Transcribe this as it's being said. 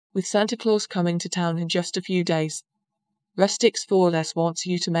With Santa Claus coming to town in just a few days, Rustics for Less wants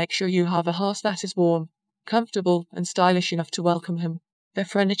you to make sure you have a house that is warm, comfortable, and stylish enough to welcome him. Their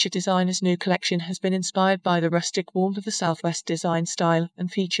furniture designer's new collection has been inspired by the rustic warmth of the Southwest design style and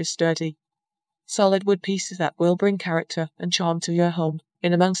features sturdy, solid wood pieces that will bring character and charm to your home,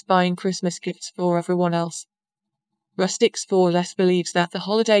 in amongst buying Christmas gifts for everyone else. Rustics for Less believes that the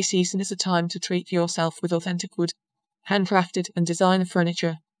holiday season is a time to treat yourself with authentic wood, handcrafted and designer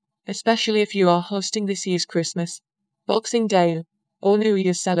furniture, especially if you are hosting this year's Christmas, Boxing Day, or New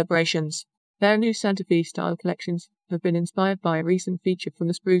Year's celebrations. Their new Santa Fe style collections have been inspired by a recent feature from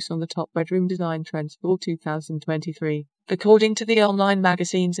the Spruce on the Top bedroom design trends for 2023. According to the online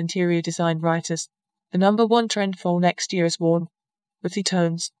magazine's interior design writers, the #1 trend for next year is warm, earthy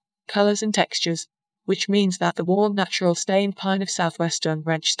tones, colors and textures, which means that the warm natural stained pine of Southwestern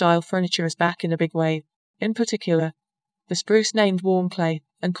ranch style furniture is back in a big way. In particular, the Spruce named warm clay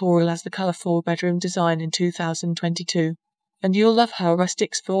and coral as the color for bedroom design in 2022. And you'll love how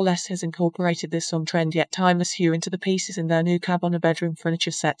Rustics for Less has incorporated this on-trend yet timeless hue into the pieces in their new Cabana bedroom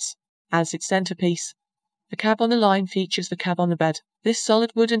furniture sets. As its centerpiece, the Cabana line features the Cabana bed. This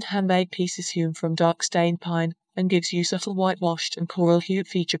solid wood and handmade piece is hewn from dark stained pine and gives you subtle whitewashed and coral-hued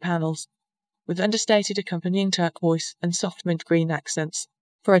feature panels, with understated accompanying turquoise and soft mint green accents.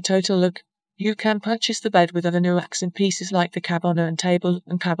 For a total look, you can purchase the bed with other new accent pieces like the Cabana and table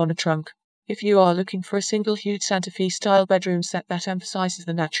and Cabana trunk. If you are looking for a single-hued Santa Fe style bedroom set that emphasizes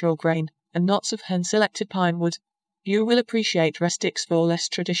the natural grain and knots of hand-selected pine wood, you will appreciate Rustics for Less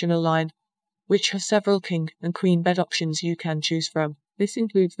traditional line, which has several king and queen bed options you can choose from. This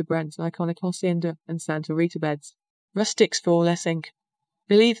includes the brand's iconic Hacienda and Santa Rita beds. Rustics for Less Inc.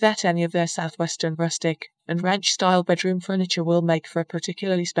 believe that any of their Southwestern rustic and ranch-style bedroom furniture will make for a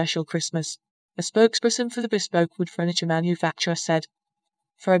particularly special Christmas. A spokesperson for the bespoke wood furniture manufacturer said,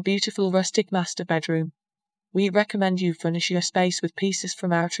 "For a beautiful rustic master bedroom, we recommend you furnish your space with pieces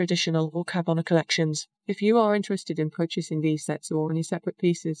from our traditional or Cabana collections." If you are interested in purchasing these sets or any separate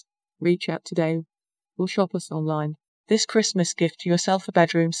pieces, reach out today or shop us online. This Christmas, gift yourself a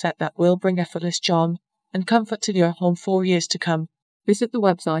bedroom set that will bring effortless charm and comfort to your home for years to come. Visit the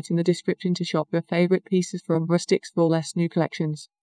website in the description to shop your favorite pieces from Rustics for Less new collections.